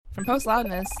From Post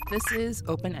Loudness, this is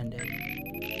Open Ended,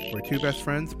 where two best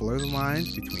friends blur the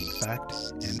lines between fact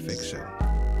and fiction.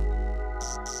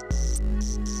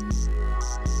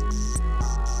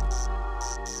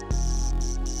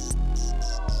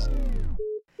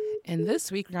 And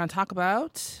this week we're going to talk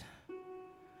about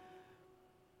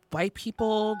white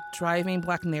people driving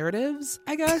black narratives,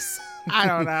 I guess. I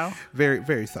don't know. Very,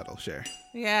 very subtle, Cher.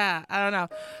 Yeah, I don't know.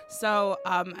 So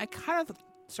I kind of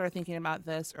started thinking about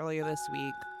this earlier this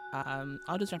week.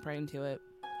 I'll just jump right into it.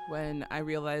 When I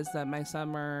realized that my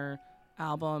summer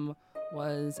album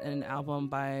was an album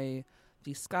by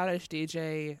the Scottish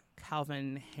DJ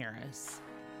Calvin Harris.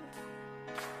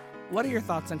 What are your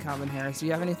thoughts on Calvin Harris? Do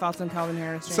you have any thoughts on Calvin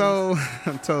Harris, James? So,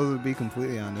 to be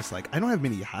completely honest, I don't have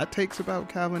many hot takes about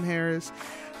Calvin Harris.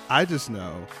 I just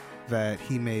know that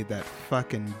he made that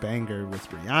fucking banger with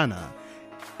Rihanna.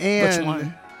 And, which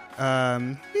one?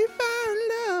 We found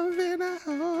love in a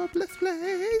hopeless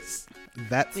place.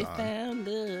 That song. We found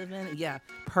love in... Yeah,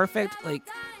 perfect.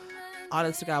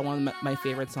 Honest to God, one of my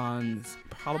favorite songs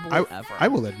probably ever. I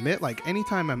will admit,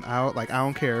 anytime I'm out, I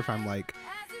don't care if I'm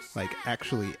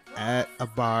actually at a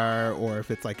bar or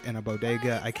if it's in a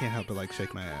bodega, I can't help but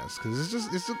shake my ass because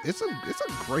it's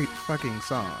a great fucking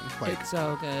song. It's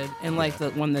so good. And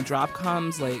when the drop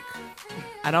comes,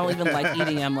 I don't even like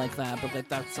EDM like that, but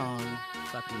that song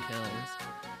fucking kills.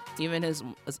 Even his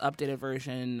updated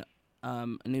version, a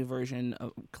new version,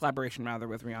 collaboration rather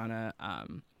with Rihanna.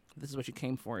 This Is What You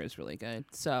Came For is really good.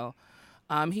 So,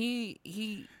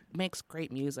 he makes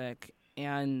great music,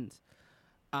 and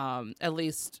at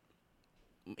least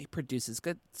he produces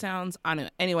good sounds. I don't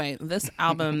know. Anyway, this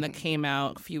album that came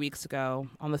out a few weeks ago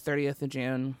on the 30th of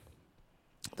June,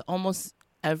 almost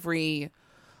every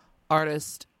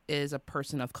artist is a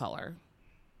person of color.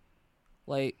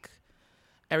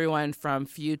 Everyone from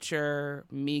Future,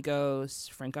 Migos,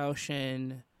 Frank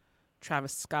Ocean,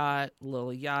 Travis Scott,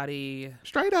 Lil Yachty,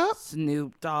 straight up,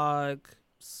 Snoop Dogg,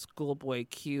 Schoolboy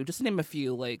Q, just to name a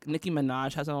few. Nicki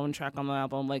Minaj has her own track on the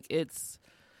album. It's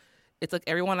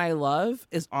everyone I love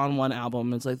is on one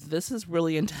album. It's this is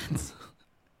really intense.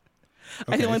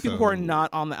 I think the only people who are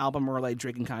not on the album are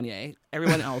Drake and Kanye.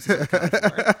 Everyone else is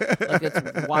accounted for.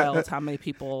 It's wild how many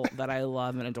people that I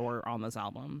love and adore are on this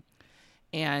album.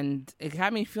 And it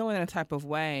had me feeling in a type of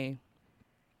way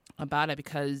about it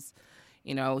because,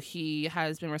 he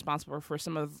has been responsible for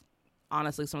some of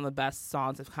the best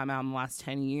songs that have come out in the last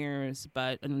 10 years,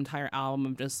 but an entire album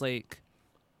of just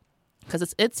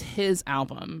because it's his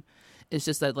album. It's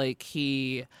just that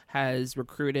he has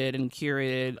recruited and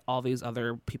curated all these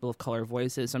other people of color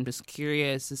voices. So I'm just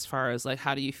curious as far as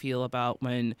how do you feel about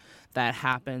when that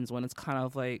happens, when it's kind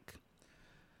of I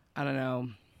don't know,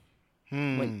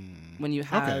 when you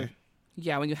have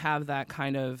when you have that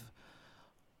kind of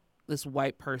this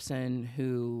white person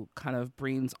who kind of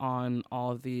brings on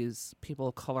all of these people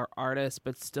of color artists,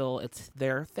 but still it's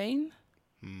their thing.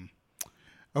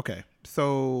 Okay,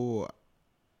 so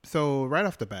right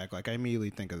off the bat, I immediately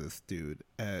think of this dude.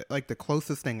 The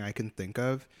closest thing I can think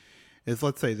of is,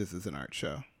 let's say this is an art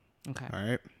show. Okay. All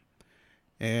right.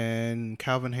 And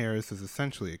Calvin Harris is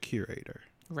essentially a curator.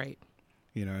 Right.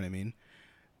 You know what I mean?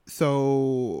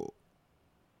 So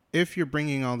if you're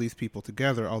bringing all these people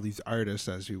together, all these artists,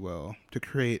 as you will, to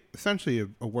create essentially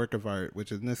a work of art,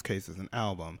 which in this case is an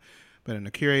album, but in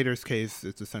a curator's case,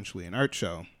 it's essentially an art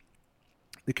show.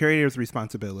 The curator's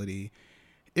responsibility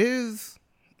is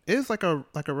like a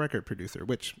record producer,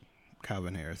 which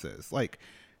Calvin Harris is.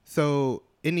 So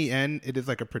in the end, it is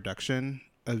a production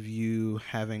of you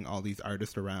having all these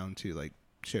artists around to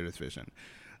share this vision.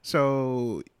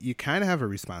 So you kind of have a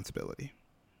responsibility,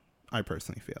 I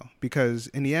personally feel, because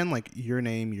in the end, your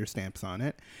name, your stamp's on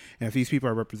it. And if these people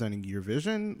are representing your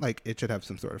vision, it should have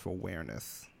some sort of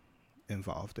awareness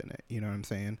involved in it. You know what I'm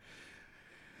saying?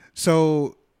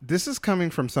 So this is coming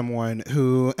from someone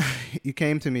who you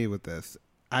came to me with this.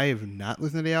 I have not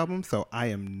listened to the album, so I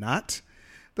am not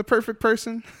the perfect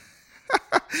person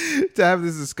to have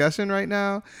this discussion right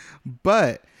now.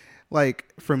 But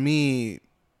for me,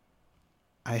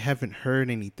 I haven't heard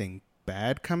anything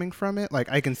bad coming from it.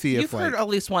 I can see you've heard at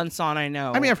least one song, I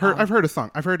know. I mean, I've heard a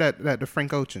song. I've heard that the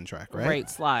Frank Ocean track, right? Right,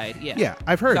 Slide. Yeah. Yeah,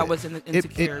 I've heard that it. Was in the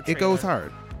Insecure it goes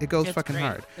hard. It goes fucking great.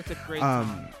 hard. It's a great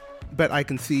song. But I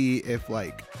can see if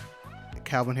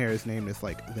Calvin Harris named this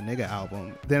the nigga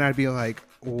album, then I'd be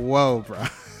whoa, bro.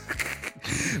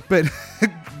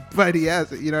 but he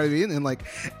has it, you know what I mean? And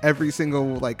every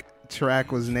single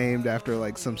track was named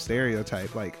after some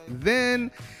stereotype. Then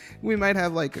we might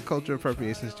have a cultural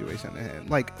appropriation situation at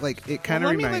hand. It kind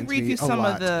of reminds me a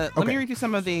lot. Let me read you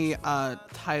some of the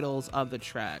titles of the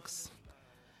tracks.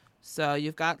 So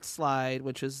you've got Slide,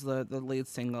 which is the lead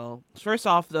single. First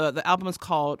off, the album is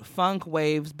called Funk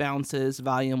Waves Bounces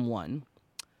Volume 1.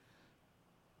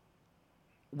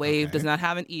 Wave Okay. does not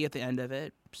have an E at the end of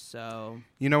it, so...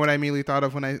 You know what I immediately thought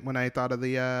of when I thought of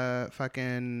the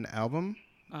fucking album?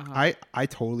 Uh-huh. I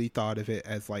totally thought of it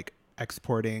as like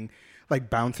exporting, like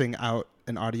bouncing out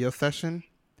an audio session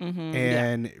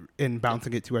and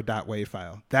bouncing it to a .wav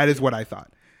file. That is what I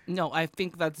thought. No, I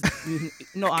think that's...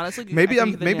 No, honestly... maybe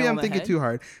I'm thinking too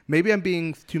hard. Maybe I'm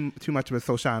being too much of a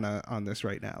Soshana on this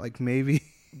right now. Like maybe...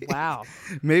 Wow.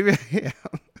 Maybe I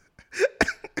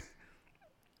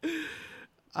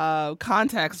am.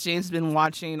 Context, James has been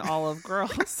watching all of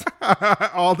Girls.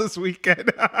 all this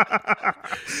weekend.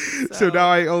 So now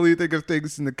I only think of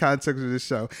things in the context of the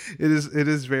show. It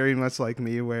is very much like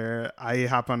me, where I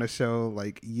hop on a show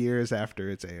like years after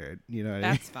it's aired. You know what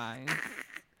That's fine.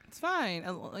 It's fine.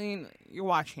 I mean, you're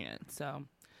watching it, so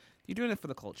you're doing it for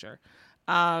the culture.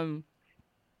 But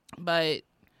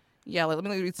yeah, let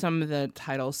me read some of the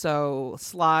titles. So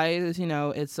Slide,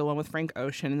 it's the one with Frank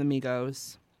Ocean and the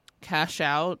Migos. Cash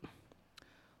Out,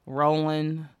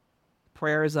 Rollin',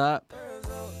 Prayers Up,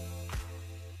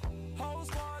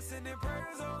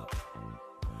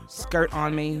 Skirt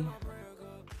on Me,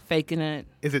 Faking It.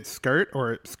 Is it skirt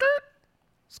or skirt?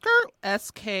 Skirt,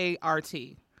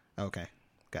 SKRT. Okay,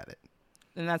 got it.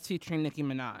 And that's featuring Nicki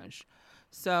Minaj.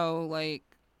 So, like,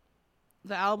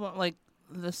 the album, like,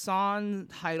 the song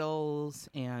titles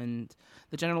and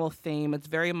the general theme, it's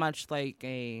very much like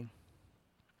a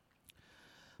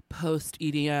post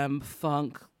EDM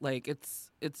funk. Like it's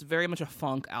very much a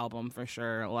funk album for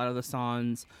sure. A lot of the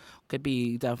songs could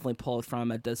be definitely pulled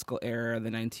from a disco era of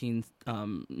the mid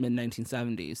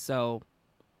 1970s. So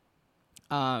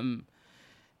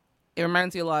it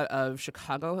reminds me a lot of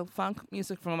Chicago funk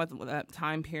music from that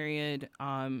time period.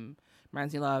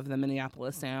 Reminds me a lot of the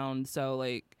Minneapolis sound. So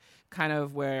like kind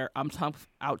of where uptown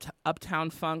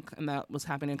funk, and that was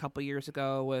happening a couple years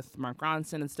ago with Mark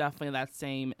Ronson. It's definitely that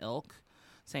same ilk.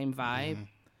 Same vibe.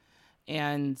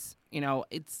 And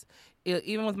it's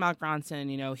even with Mark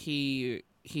Ronson, he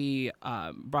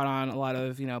brought on a lot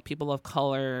of people of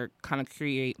color, kind of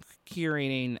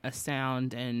curating a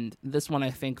sound. And this one, I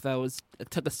think, though,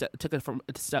 took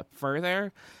it a step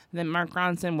further than Mark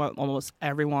Ronson. What almost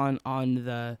everyone on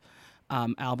the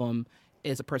album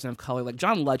is a person of color. Like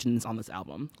John Legend's on this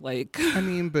album. Like, I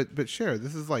mean, but sure,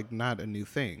 this is like not a new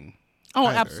thing. Oh,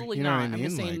 either. absolutely you know not. What I mean? I'm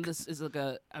just saying like, this is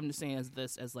I'm just saying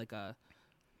this as like a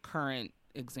current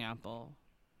example.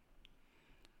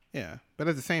 Yeah, but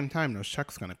at the same time, those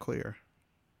checks gonna clear.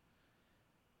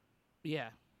 Yeah,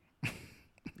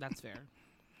 that's fair.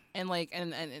 And like,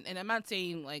 and I'm not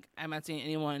saying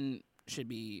anyone should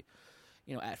be,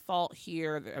 at fault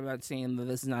here. I'm not saying that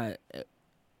this is not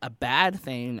a bad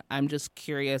thing. I'm just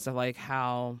curious of like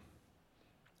how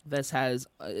this has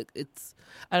it's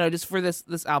I don't know, just for this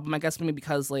album, I guess maybe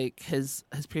because like his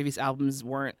previous albums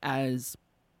weren't as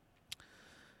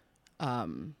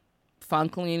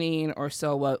funk leaning or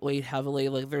so what weighed heavily.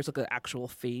 Like there's like an actual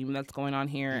theme that's going on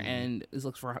here, and it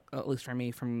looks for at least for me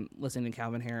from listening to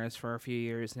Calvin Harris for a few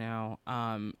years now,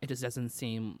 it just doesn't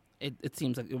seem it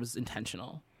seems like it was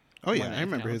intentional. Oh yeah, I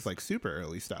remember his like super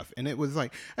early stuff, and it was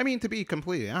like, I mean, to be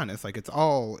completely honest, like it's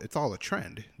all a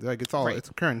trend. Like it's a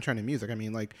current trend in music. I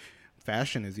mean, like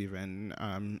fashion is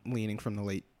even leaning from the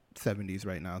late 70s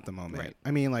right now at the moment. Right. I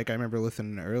mean, like I remember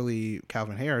listening to early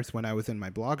Calvin Harris when I was in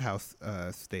my Bloghouse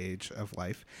stage of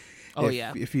life. Oh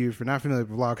if you're not familiar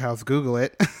with Bloghouse, Google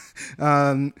it.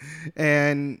 And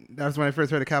that was when I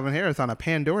first heard of Calvin Harris on a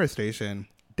Pandora station.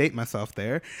 Date myself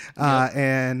there.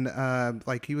 And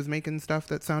like he was making stuff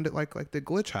that sounded like the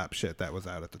glitch hop shit that was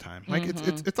out at the time. Like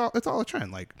it's all a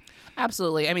trend. Like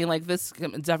absolutely. I mean, like this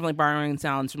definitely borrowing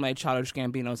sounds from like Childish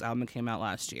Gambino's album that came out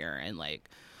last year, and like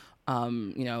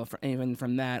even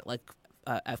from that, like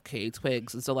FKA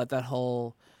Twigs, and so like that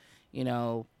whole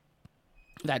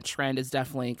that trend is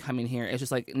definitely coming here. It's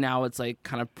just like now it's like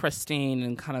kind of pristine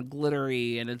and kind of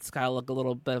glittery, and it's got like a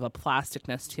little bit of a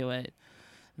plasticness to it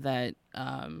that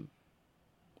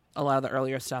a lot of the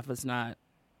earlier stuff is not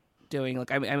doing.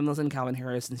 Like I've been listening to Calvin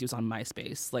Harris since he was on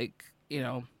MySpace. Like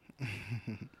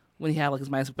when he had like his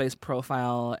MySpace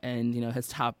profile and his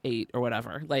top 8 or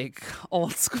whatever, like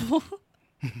old school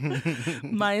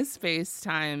MySpace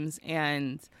times.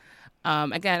 And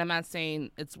again, I'm not saying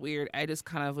it's weird. I just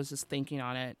kind of was just thinking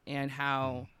on it and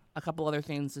how a couple other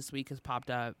things this week has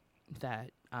popped up that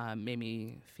made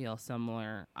me feel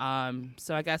similar.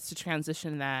 So I guess to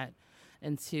transition that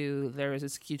into, there was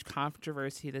this huge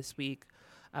controversy this week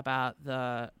about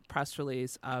the press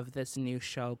release of this new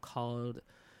show called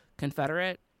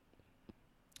Confederate.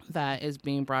 that is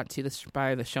being brought to this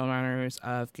by the showrunners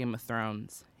of Game of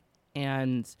Thrones.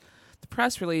 And the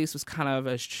press release was kind of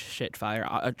a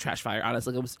trash fire,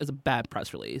 honestly. It was a bad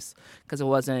press release because it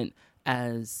wasn't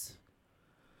as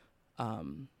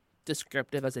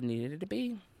descriptive as it needed to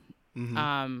be.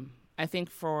 Mm-hmm. I think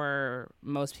for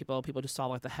most people just saw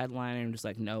like the headline and just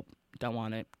like, nope, don't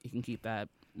want it. You can keep that.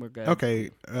 We're good.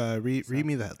 Okay, read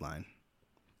me the headline.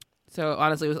 So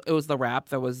honestly, it was the Wrap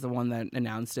that was the one that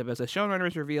announced it. As a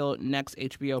showrunners reveal next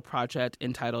HBO project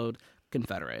entitled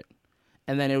Confederate,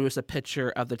 and then it was a picture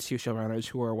of the two showrunners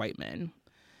who were white men,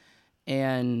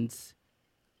 and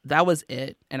that was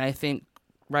it. And I think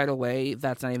right away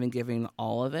that's not even giving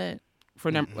all of it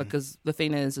for because the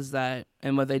thing is that,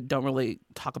 and what they don't really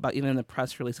talk about even in the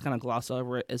press release, kind of gloss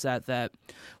over it, is that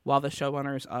while the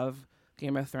showrunners of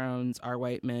Game of Thrones are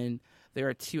white men, there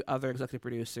are two other executive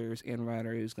producers and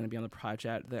writers going to be on the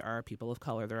project that are people of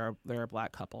color. They're a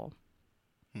black couple.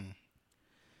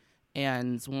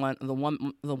 And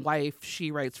the wife, she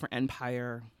writes for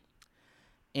Empire,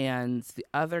 and the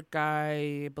other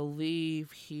guy, I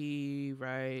believe he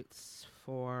writes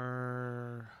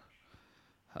for.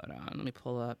 Hold on, let me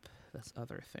pull up this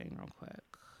other thing real quick.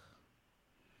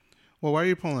 Well, while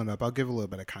you're pulling it up, I'll give a little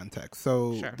bit of context.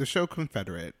 So Sure. The show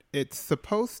Confederate, it's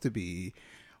supposed to be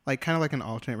like kind of like an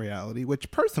alternate reality, which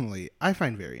personally I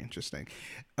find very interesting,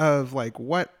 of like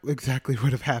what exactly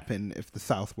would have happened if the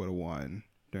South would have won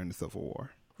during the Civil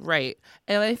War. Right.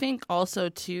 And I think also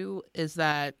too is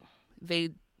that they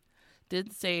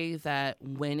did say that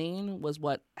winning was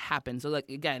what happened. So like,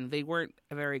 again, they weren't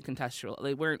very contextual.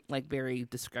 They weren't like very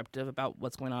descriptive about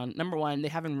what's going on. Number one, they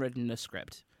haven't written a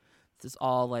script. This is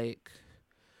all like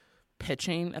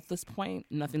pitching at this point.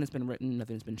 Nothing has been written.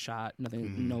 Nothing has been shot. Nothing.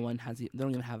 Mm-hmm. No one has. They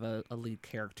don't even have a lead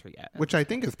character yet. Which I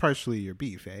think is partially your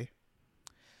beef, eh?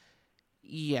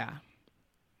 Yeah.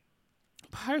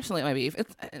 Partially my beef.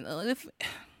 If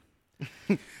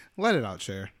let it out,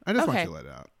 Cher. I just want you to let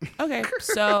it out. Okay.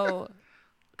 So,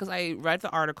 because I read the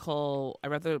article, I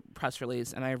read the press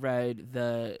release, and I read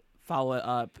the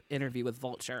follow-up interview with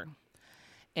Vulture,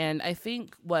 and I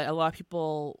think what a lot of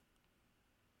people.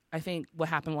 I think what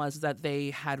happened was that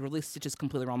they had released it just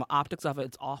completely wrong. The optics of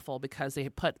it's awful because they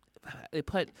put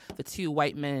the two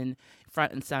white men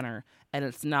front and center, and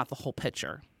it's not the whole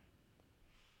picture.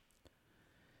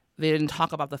 They didn't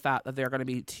talk about the fact that there are going to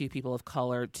be two people of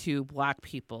color, two black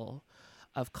people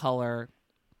of color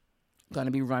going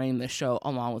to be running the show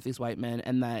along with these white men,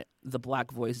 and that the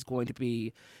black voice is going to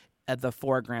be at the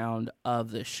foreground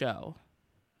of the show.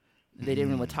 They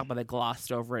didn't really talk about it. They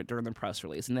glossed over it during the press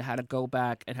release, and they had to go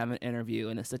back and have an interview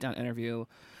and a sit-down interview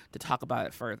to talk about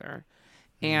it further.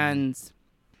 And,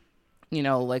 you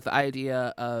know, like the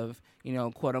idea of, you know,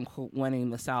 quote-unquote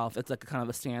winning the South, it's like kind of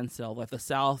a standstill. Like the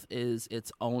South is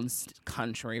its own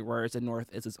country, whereas the North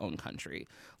is its own country.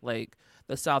 Like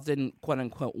the South didn't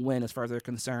quote-unquote win as far as they're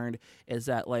concerned, is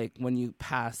that like when you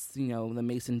pass, you know, the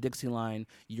Mason-Dixie line,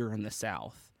 you're in the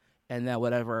South. And that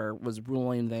whatever was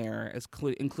ruling there,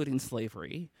 including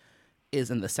slavery,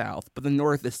 is in the South. But the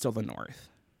North is still the North.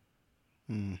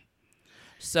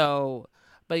 So,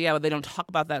 but yeah, they don't talk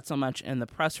about that so much in the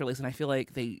press release. And I feel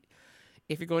like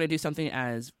if you're going to do something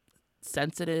as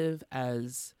sensitive,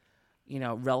 as, you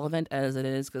know, relevant as it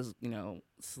is, because, you know,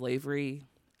 slavery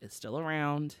is still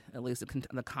around, at least in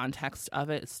the context of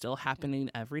it, it's still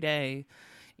happening every day.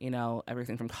 You know,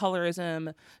 everything from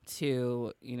colorism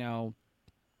to, you know,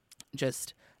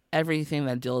 just everything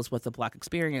that deals with the black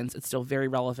experience, it's still very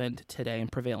relevant today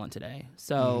and prevalent today.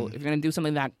 So if you're going to do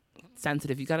something that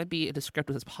sensitive, you got to be as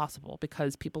descriptive as possible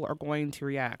because people are going to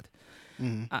react.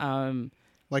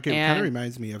 Like it kind of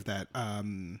reminds me of that. I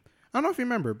don't know if you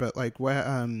remember, but like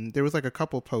there was like a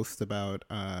couple posts about,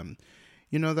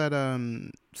 you know, that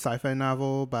sci-fi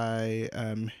novel by,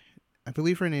 I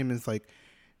believe her name is like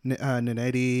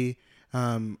Nnedi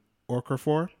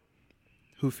Okorafor,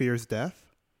 Who Fears Death.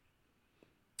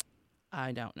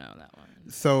 I don't know that one.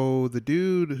 So the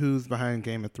dude who's behind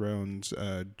Game of Thrones,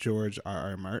 George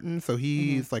R.R. Martin, so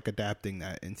he's like adapting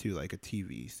that into like a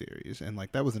TV series, and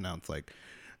like that was announced like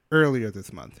earlier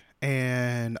this month.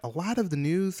 And a lot of the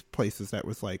news places that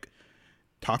was like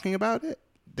talking about it,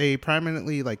 they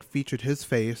prominently like featured his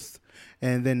face,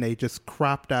 and then they just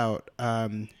cropped out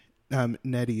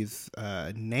Nnedi's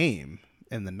name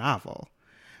in the novel.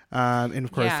 And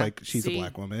of course, like she's a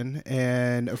black woman,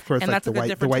 and of course, and like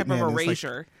that's the white man of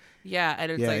erasure. Like, yeah,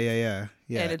 and it's yeah.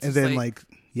 And then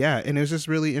and it was just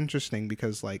really interesting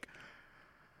because like,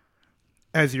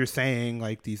 as you're saying,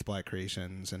 like these black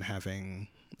creations and having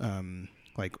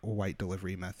like white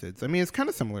delivery methods. I mean, it's kind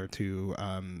of similar to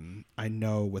I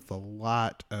know with a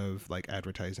lot of like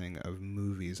advertising of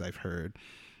movies I've heard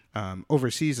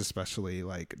overseas, especially,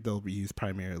 like they'll use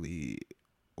primarily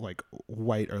like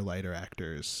white or lighter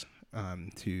actors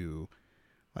to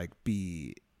like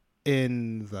be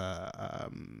in the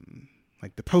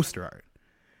like the poster art.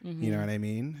 Mm-hmm. You know what I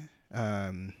mean?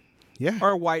 Yeah.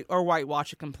 Or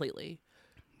whitewash it completely.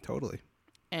 Totally.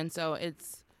 And so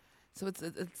it's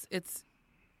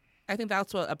I think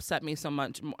that's what upset me so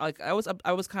much. Like I was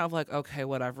kind of like, okay,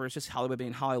 whatever. It's just Hollywood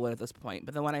being Hollywood at this point.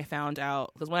 But then when I found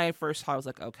out, because when I first saw, I was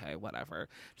like, okay, whatever.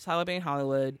 Just Hollywood being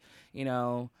Hollywood. You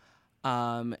know,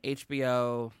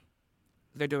 HBO.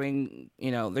 They're doing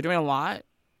a lot,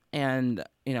 and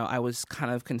I was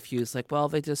kind of confused. Like, well,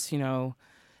 they just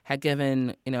had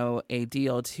given a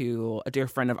deal to a dear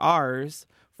friend of ours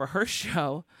for her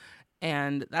show,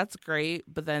 and that's great.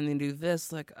 But then they do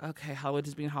this, like, okay, Hollywood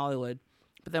is being Hollywood.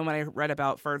 But then when I read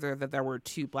about further that there were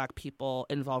 2 Black people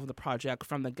involved in the project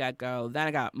from the get-go, then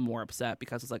I got more upset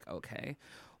because it's like, okay,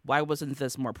 why wasn't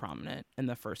this more prominent in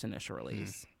the first initial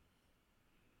release?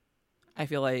 I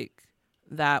feel like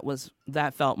that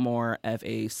felt more of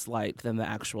a slight than the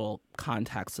actual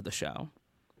context of the show.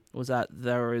 Was that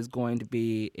there is going to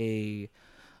be a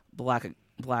black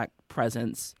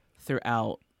presence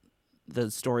throughout the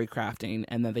story crafting,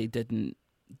 and that they didn't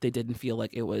feel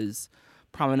like it was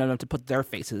prominent enough to put their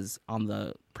faces on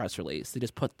the press release. They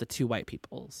just put the 2 white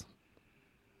people's.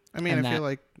 I mean, I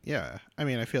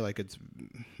feel like it's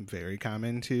very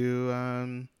common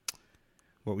to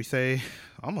what we say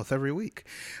almost every week.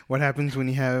 What happens when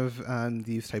you have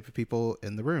these type of people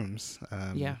in the rooms?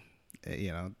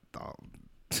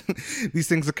 These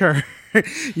things occur.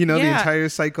 The entire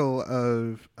cycle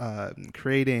of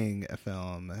creating a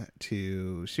film,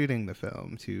 to shooting the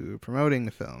film, to promoting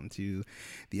the film, to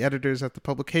the editors at the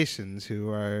publications who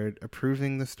are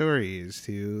approving the stories,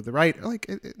 to the writer. Like,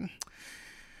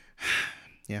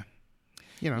 yeah.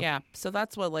 Yeah, so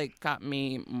that's what like got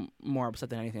me more upset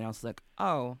than anything else. Like,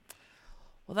 oh,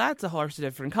 well, that's a horse of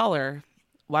different color.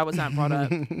 Why was that brought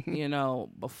up,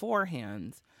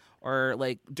 beforehand, or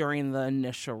like during the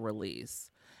initial release?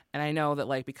 And I know that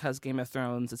like because Game of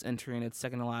Thrones is entering its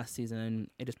second to last season,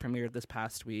 it just premiered this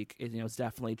past week. It's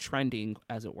definitely trending,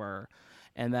 as it were,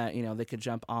 and that they could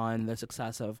jump on the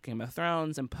success of Game of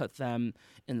Thrones and put them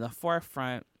in the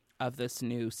forefront of this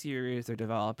new series they're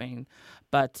developing.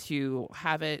 But to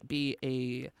have it be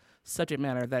a subject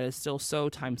matter that is still so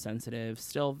time sensitive,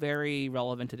 still very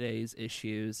relevant to today's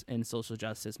issues and social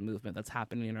justice movement that's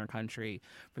happening in our country,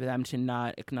 for them to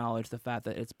not acknowledge the fact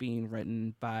that it's being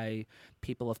written by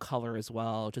people of color as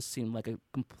well, just seemed like a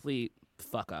complete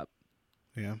fuck up.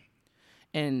 Yeah.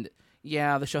 And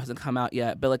yeah, the show hasn't come out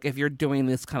yet, but like if you're doing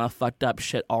this kind of fucked up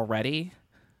shit already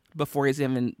before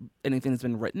anything's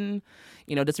been written,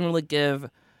 it doesn't really give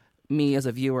me as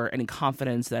a viewer any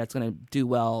confidence that it's going to do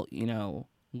well,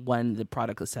 when the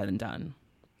product is said and done.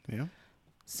 Yeah.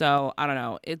 So I don't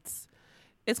know. It's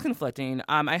conflicting.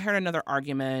 I heard another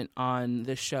argument on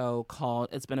this show called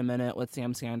 "It's Been a Minute" with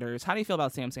Sam Sanders. How do you feel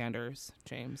about Sam Sanders,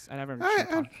 James?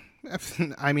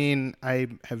 I mean, I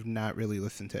have not really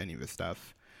listened to any of his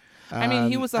stuff. I mean,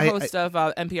 he was the host of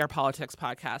NPR Politics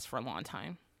podcast for a long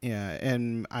time. Yeah,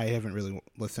 and I haven't really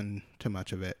listened to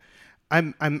much of it.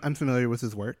 I'm familiar with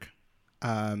his work.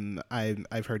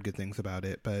 I've heard good things about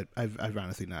it, but I've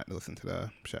honestly not listened to the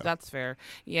show. That's fair.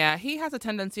 Yeah, he has a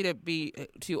tendency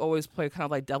to always play kind of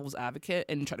like devil's advocate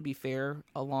and try to be fair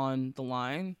along the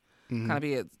line, kind of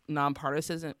be a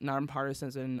nonpartisan,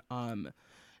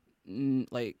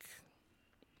 like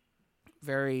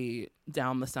very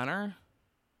down the center,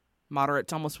 moderate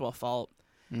to almost to a fault,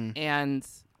 and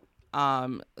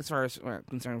as far as we're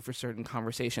concerned for certain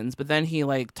conversations. But then he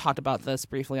like talked about this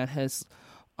briefly on his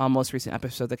most recent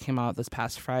episode that came out this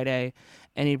past Friday,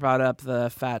 and he brought up the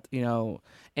fact, and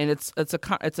it's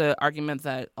a argument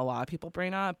that a lot of people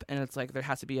bring up, and it's like there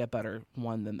has to be a better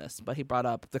one than this. But he brought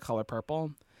up The Color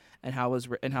Purple, and how it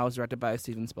was directed by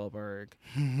Steven Spielberg,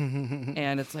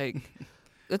 and it's like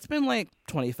it's been like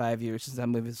 25 years since that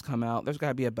movie's come out. There's got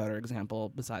to be a better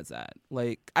example besides that.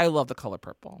 Like, I love The Color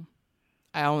Purple.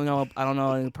 I don't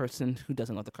know any person who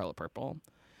doesn't love The Color Purple.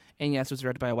 And yes, it was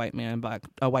directed by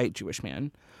a white Jewish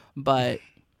man, but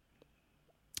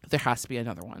there has to be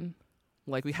another one.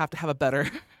 Like, we have to have a better,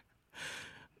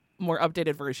 more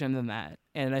updated version than that.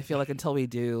 And I feel like until we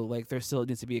do, like, there still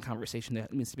needs to be a conversation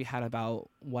that needs to be had about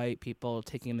white people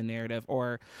taking the narrative,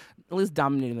 or at least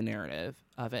dominating the narrative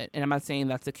of it. And I'm not saying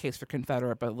that's the case for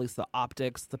Confederate, but at least the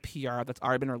optics, the PR that's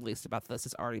already been released about this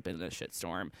has already been in a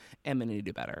shitstorm, and we need to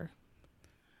do better.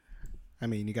 I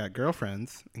mean, you got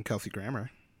Girlfriends and Kelsey Grammer.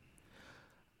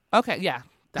 Okay, yeah,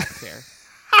 that's fair.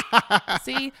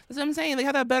 See, that's what I'm saying. They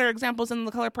have better examples in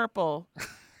The Color Purple.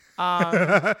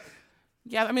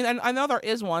 Yeah, I mean, I know there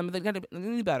is one, but they need to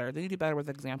do better. They need to do better with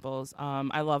examples.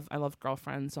 I love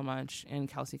Girlfriend so much, and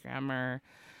Kelsey Grammer.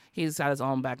 He's got his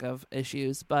own bag of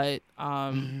issues, but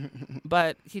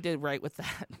he did right with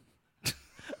that. He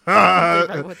did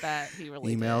right with that. He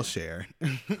really email did. Cher.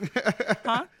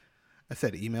 Huh? I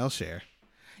said email Cher.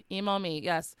 Email me,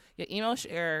 yes. Yeah, email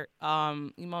Cher.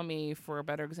 Email me for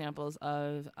better examples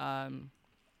of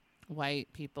white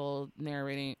people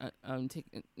narrating,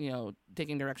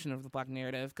 taking direction of the Black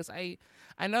narrative. Because I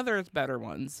know there's better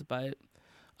ones, but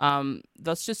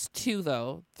that's just two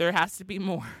though. There has to be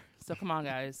more. So come on,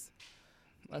 guys.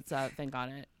 Let's think on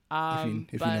it.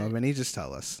 If you know of any, just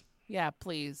tell us. Yeah,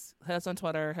 please hit us on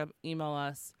Twitter. Email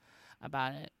us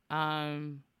about it.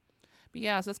 But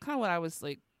yeah, so that's kind of what I was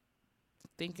like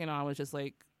thinking on, was just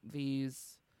like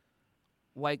these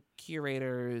white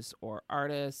curators or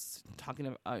artists talking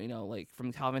about, like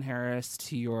from Calvin Harris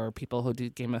to your people who do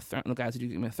Game of Thrones, the guys who do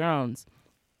Game of Thrones.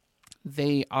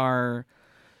 They are,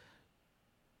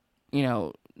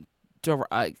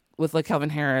 with like Calvin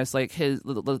Harris, like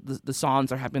the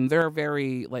songs they're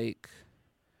very like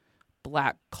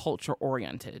Black culture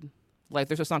oriented. Like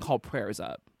there's a song called Prayers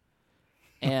Up.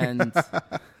 And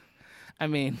I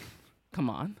mean, come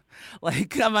on.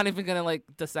 Like I'm not even gonna like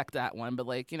dissect that one, but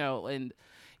like, we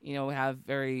have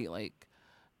very like,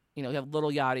 we have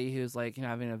Lil Yachty, who's like,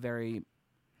 having a very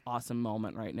awesome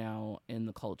moment right now in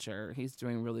the culture. He's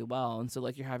doing really well. And so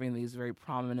like you're having these very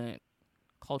prominent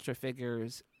culture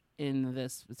figures in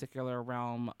this particular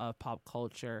realm of pop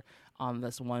culture on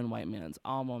this one white man's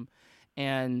album.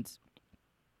 And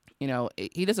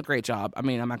he does a great job. I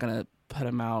mean, I'm not gonna put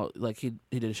him out like he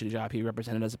did a shitty job. He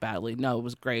represented us badly. No, it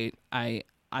was great. I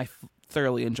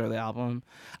thoroughly enjoy the album.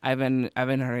 I haven't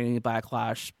heard any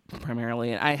backlash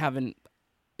primarily, and I haven't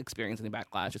experienced any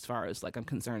backlash as far as like I'm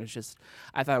concerned. It's just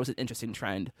I thought it was an interesting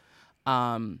trend,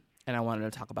 and I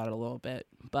wanted to talk about it a little bit.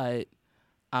 But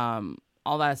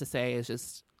all that is to say is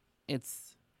just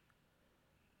it's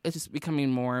just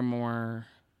becoming more and more.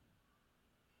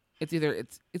 It's either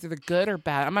good or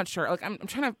bad. I'm not sure. Like I'm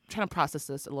trying to process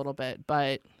this a little bit,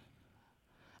 but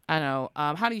I don't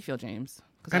know. How do you feel, James?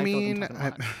 I mean,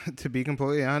 to be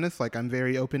completely honest, like I'm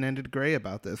very open-ended gray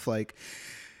about this, like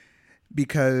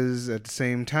because at the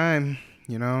same time,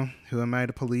 who am I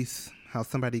to police how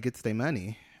somebody gets their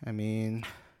money? I mean,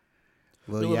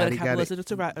 Lil Yachty got it.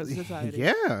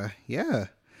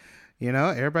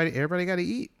 Yeah. Everybody got to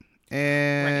eat.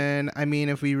 And right. I mean,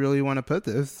 if we really want to put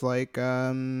this, like,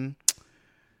 the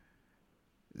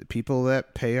people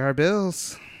that pay our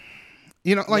bills,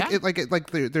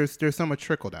 there's so much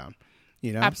trickle down,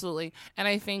 Absolutely. And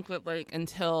I think that like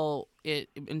until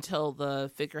the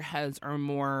figureheads are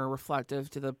more reflective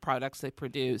to the products they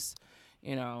produce,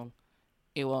 it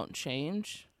won't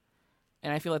change.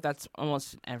 And I feel like that's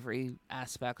almost every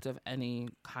aspect of any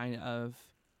kind of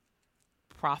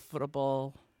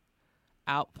profitable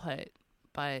output.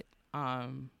 But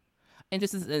and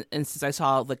just as an instance, I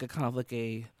saw like a kind of like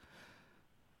a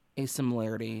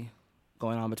similarity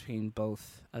going on between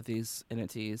both of these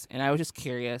entities, and I was just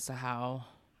curious how,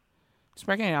 just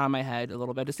breaking it out in my head a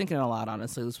little bit, just thinking a lot,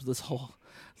 honestly. This whole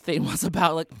thing was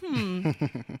about like,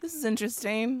 this is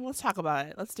interesting. Let's talk about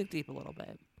it. Let's dig deep a little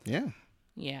bit.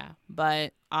 Yeah.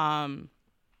 But all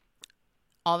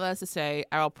that is to say,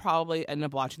 I will probably end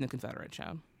up watching the Confederate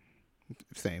show.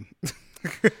 Same.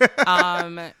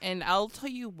 And I'll tell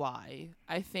you why.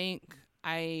 I think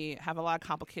I have a lot of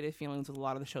complicated feelings with a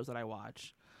lot of the shows that I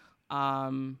watch. I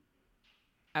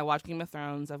watch Game of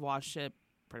Thrones. I've watched it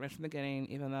pretty much from the beginning,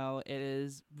 even though it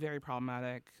is very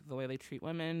problematic the way they treat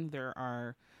women. There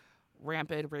are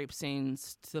rampant rape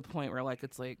scenes to the point where like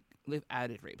it's like they've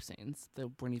added rape scenes that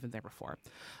weren't even there before.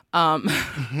 And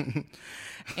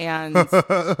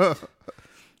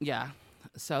yeah.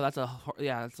 So that's a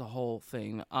whole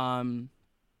thing. I've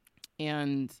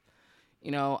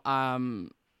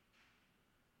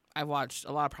watched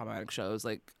a lot of problematic shows.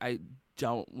 Like I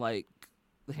don't like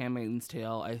The Handmaid's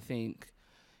Tale. I think,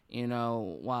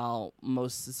 while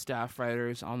most of the staff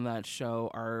writers on that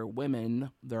show are women,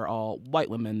 they're all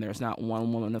white women. There's not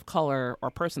one woman of color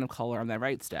or person of color on that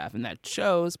write staff, and that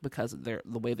shows because of the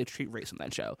way they treat race on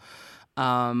that show.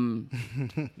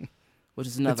 Which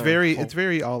is another. It's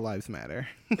very all lives matter.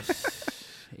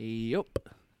 Yep,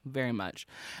 very much.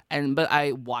 But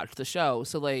I watched the show,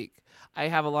 so like I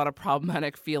have a lot of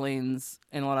problematic feelings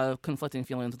and a lot of conflicting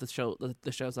feelings with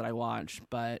the shows that I watch.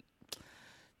 But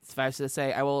suffice to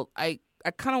say, I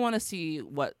kind of want to see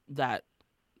what that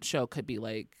show could be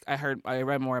like. I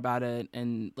read more about it,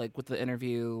 and like with the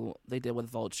interview they did with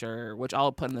Vulture, which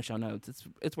I'll put in the show notes.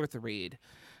 It's worth a read.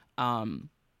 Talk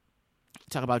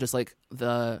about just like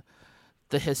the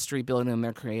history building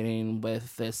they're creating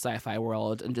with this sci-fi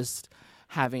world, and just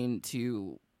having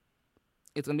to.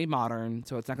 It's going to be modern,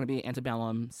 so it's not going to be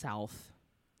antebellum South.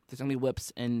 There's going to be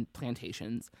whips and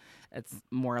plantations. It's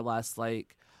more or less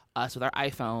like us with our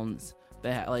iPhones,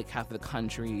 that like half the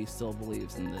country still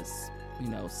believes in this,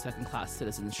 second-class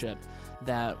citizenship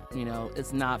that,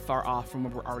 is not far off from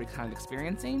what we're already kind of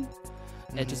experiencing.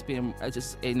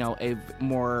 Mm-hmm. A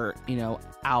more,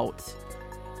 out.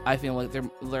 I feel like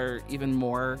they're even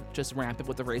more just rampant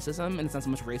with the racism, and it's not so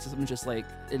much racism, just like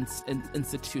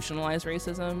institutionalized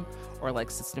racism or like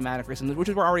systematic racism, which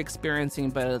is we're already experiencing,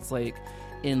 but it's like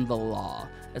in the law,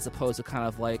 as opposed to kind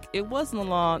of like it was in the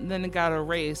law, and then it got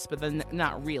erased, but then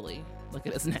not really like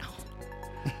it is now.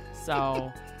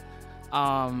 So,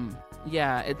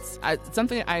 it's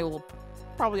something I will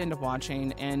probably end up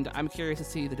watching, and I'm curious to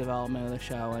see the development of the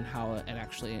show and how it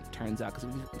actually turns out,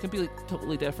 because it could be like,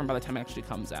 totally different by the time it actually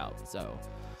comes out. So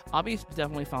I'll be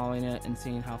definitely following it and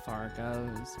seeing how far it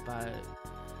goes. But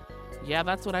yeah,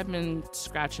 that's what I've been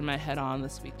scratching my head on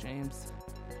this week, James.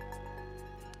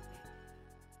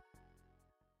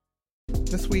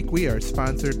 This week we are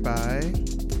sponsored by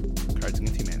Cards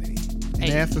Against Humanity, and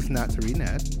they asked us not to read an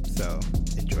ad, so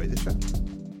enjoy the show.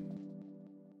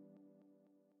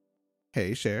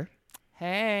 Hey, Cher.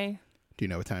 Hey. Do you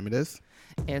know what time it is?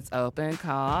 It's open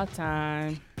call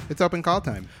time. It's open call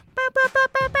time.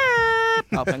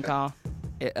 Open call.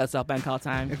 It's open call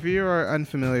time. If you are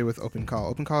unfamiliar with open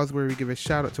call is where we give a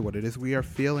shout out to what it is we are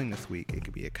feeling this week. It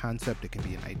could be a concept. It can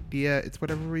be an idea. It's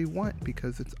whatever we want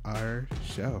because it's our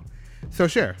show. So,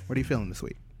 Cher, what are you feeling this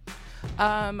week?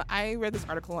 I read this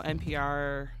article on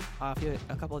NPR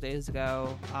a couple of days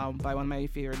ago by one of my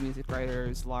favorite music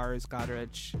writers, Lars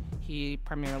Godrich. He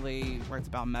primarily writes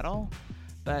about metal,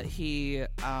 but he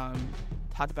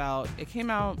talked about, it came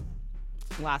out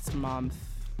last month,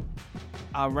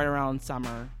 right around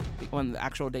summer, when the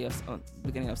actual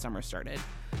beginning of summer started.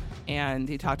 And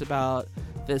he talked about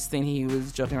this thing he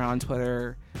was joking around on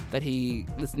Twitter, that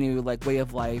this new like way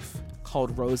of life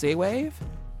called Rose Wave.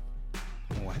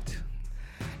 What?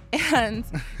 And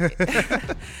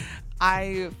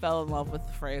I fell in love with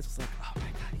the phrase. I was like, oh my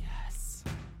God,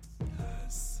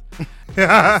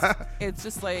 yes. It's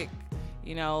just like,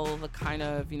 the kind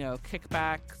of,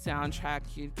 kickback soundtrack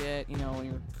you'd get, when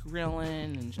you're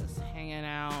grilling and just hanging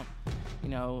out,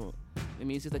 the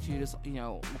music that you just,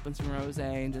 open some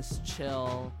rosé and just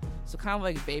chill. So kind of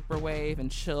like vaporwave and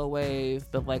chill wave,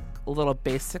 but like a little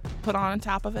basic put on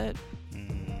top of it.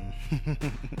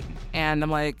 And I'm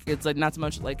like, it's like not so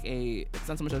much it's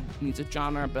not so much a music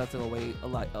genre, but it's a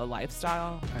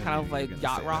lifestyle, kind of like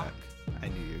yacht rock. I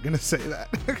knew you were gonna say that.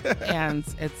 And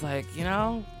it's like,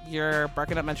 you're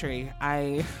barking up my tree.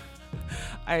 And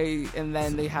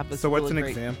then they have this. So what's really an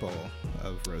example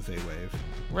of Rose Wave?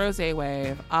 Rose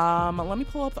Wave. Let me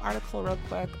pull up the article real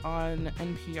quick on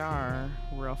NPR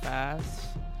real fast.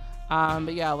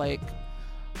 But yeah, like,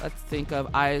 let's think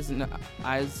of Eyes Be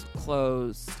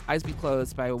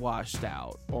Closed by Washed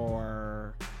Out,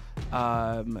 or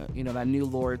that new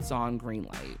Lorde song Green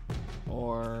Light,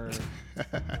 or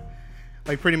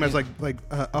like pretty much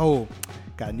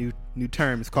got new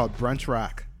term. It's called brunch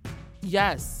rock.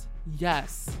 Yes,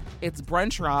 it's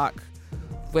brunch rock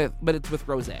but it's with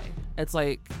rosé. It's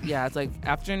like, it's like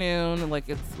afternoon, like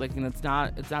it's like, it's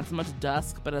not so much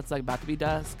dusk, but it's like about to be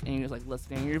dusk, and you're just like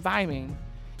listening, you're vibing.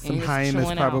 Some Haim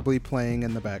is probably playing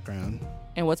in the background.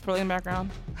 And what's playing in the background?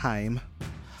 Haim.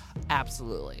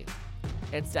 Absolutely.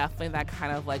 It's definitely that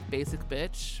kind of like basic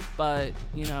bitch, but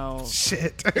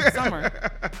shit. It's summer.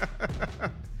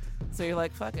 So you're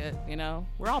like, fuck it,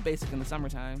 we're all basic in the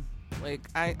summertime. Like,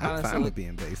 I'm fine with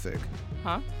being basic.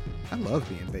 Huh? I love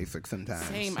being basic sometimes.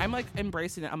 Same. I'm like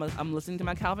embracing it. I'm listening to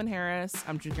my Calvin Harris.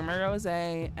 I'm drinking my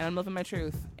rosé, and I'm living my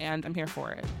truth, and I'm here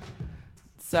for it.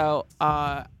 So,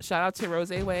 shout out to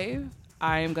Rose Wave.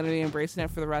 I am going to be embracing it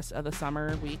for the rest of the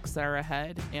summer weeks that are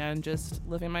ahead, and just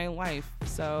living my life.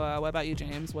 So, what about you,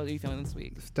 James? What are you feeling this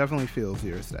week? This definitely feels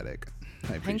your aesthetic.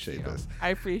 I appreciate this. I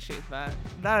appreciate that.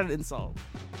 Not an insult.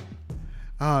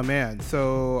 Oh, man.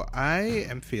 So I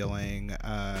am feeling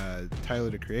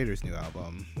Tyler, the Creator's new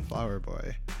album, Flower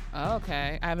Boy. Oh,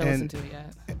 okay. I haven't listened to it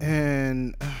yet.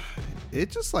 And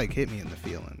it just, like, hit me in the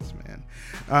feelings, man.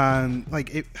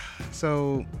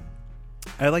 So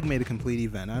I, like, made a complete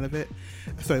event out of it.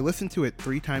 So I listened to it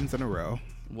 3 times in a row.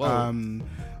 Whoa.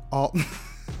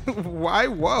 Why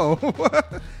whoa?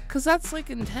 Because that's like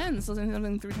intense, listening to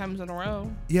something 3 times in a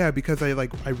row. Yeah, because I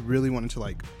really wanted to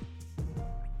like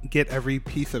get every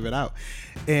piece of it out,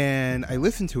 and I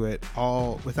listened to it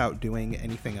all without doing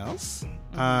anything else.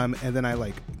 And then I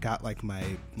like got like my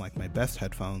best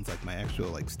headphones, like my actual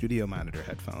like studio monitor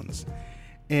headphones,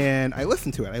 and I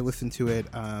listened to it.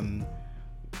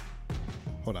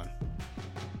 Hold on.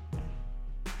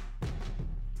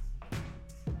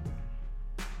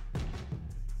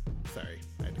 Sorry,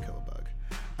 I had to kill a bug.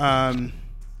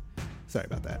 Sorry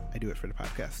about that. I do it for the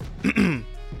podcast.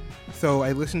 So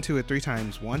I listened to it 3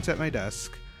 times, once at my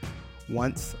desk,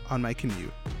 once on my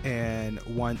commute, and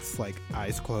once like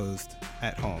eyes closed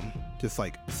at home, just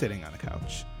like sitting on a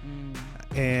couch.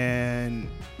 And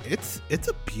it's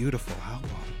a beautiful album.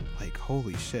 Like,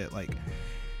 holy shit. Like,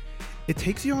 it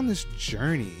takes you on this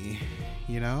journey,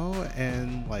 you know?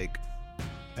 And like,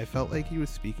 I felt like he was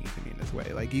speaking to me in this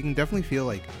way. Like, you can definitely feel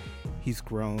like he's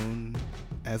grown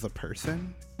as a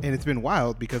person. And it's been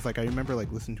wild because like I remember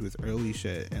like listening to his early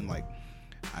shit, and like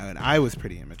I was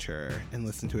pretty immature and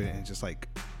listened to it, and it's just like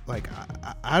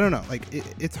I don't know, like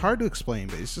it's hard to explain,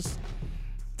 but it's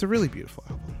a really beautiful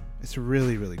album. It's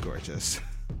really, really gorgeous.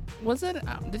 Was it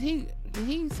did he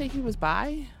say he was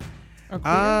bi or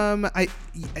queer?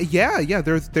 Yeah,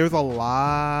 there's a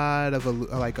lot of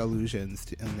like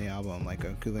allusions in the album, like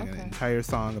including an entire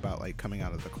song about like coming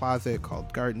out of the closet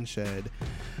called Garden Shed.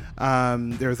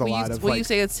 There's a lot of. Will you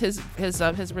say it's his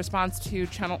response to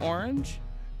Channel Orange?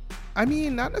 I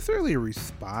mean, not necessarily a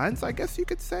response, I guess you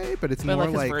could say, but it's more like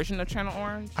his like version of Channel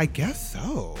Orange. I guess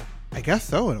so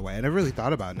in a way. I never really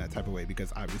thought about it in that type of way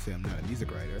because obviously I'm not a music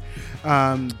writer.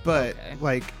 But okay.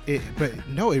 Like it, but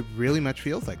no, it really much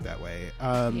feels like that way.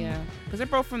 Yeah, because they're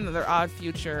both from their Odd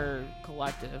Future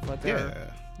collective. Like they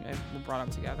were brought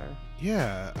up together.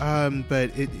 Yeah,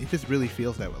 but it just really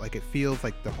feels that way. Like it feels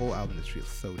like the whole album just feels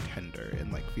so tender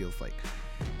and like feels like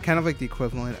kind of like the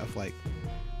equivalent of like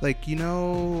you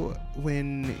know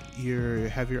when you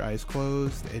have your eyes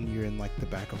closed and you're in like the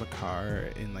back of a car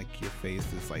and like your face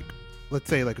is like, let's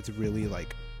say like it's really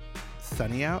like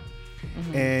sunny out,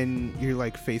 and you're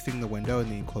like facing the window,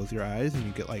 and then you close your eyes and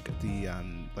you get like the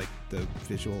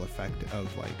visual effect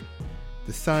of like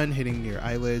the sun hitting your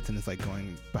eyelids, and it's like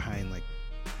going behind like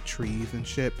trees and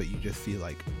shit, but you just see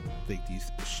like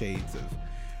these shades of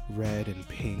red and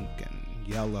pink and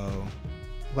yellow.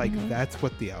 Like that's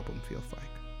what the album feels like.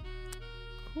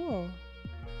 Cool.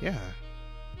 Yeah.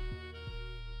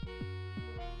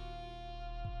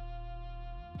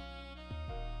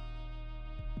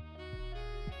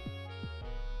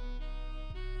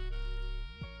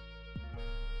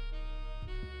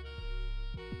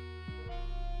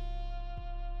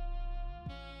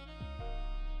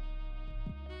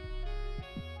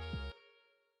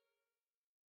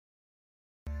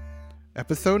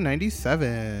 Episode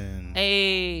 97.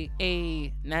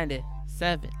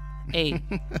 97.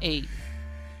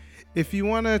 If you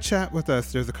want to chat with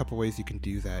us, there's a couple ways you can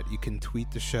do that. You can tweet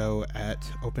the show at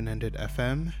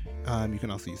openendedfm. You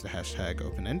can also use the hashtag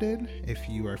openended if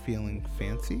you are feeling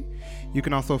fancy. You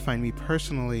can also find me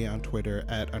personally on Twitter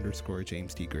at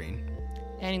 _James T. Green.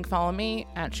 And you can follow me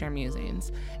at Cher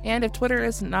Musings. And if Twitter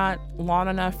is not long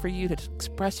enough for you to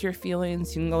express your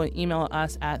feelings, you can go and email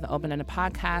us at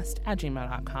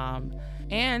theopenendedpodcast@gmail.com.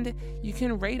 And you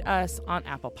can rate us on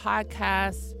Apple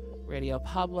Podcasts, Radio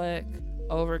Public,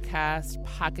 Overcast,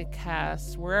 Pocket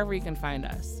Cast, wherever you can find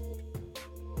us.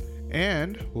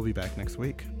 And we'll be back next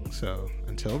week. So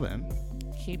until then,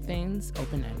 keep things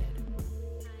open-ended.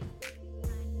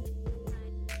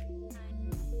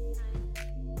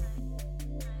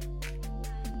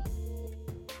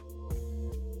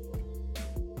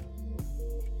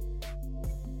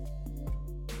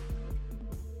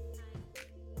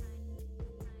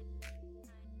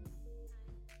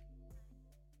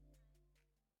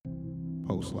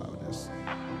 Post loudness.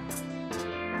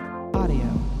 Audio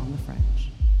on the French.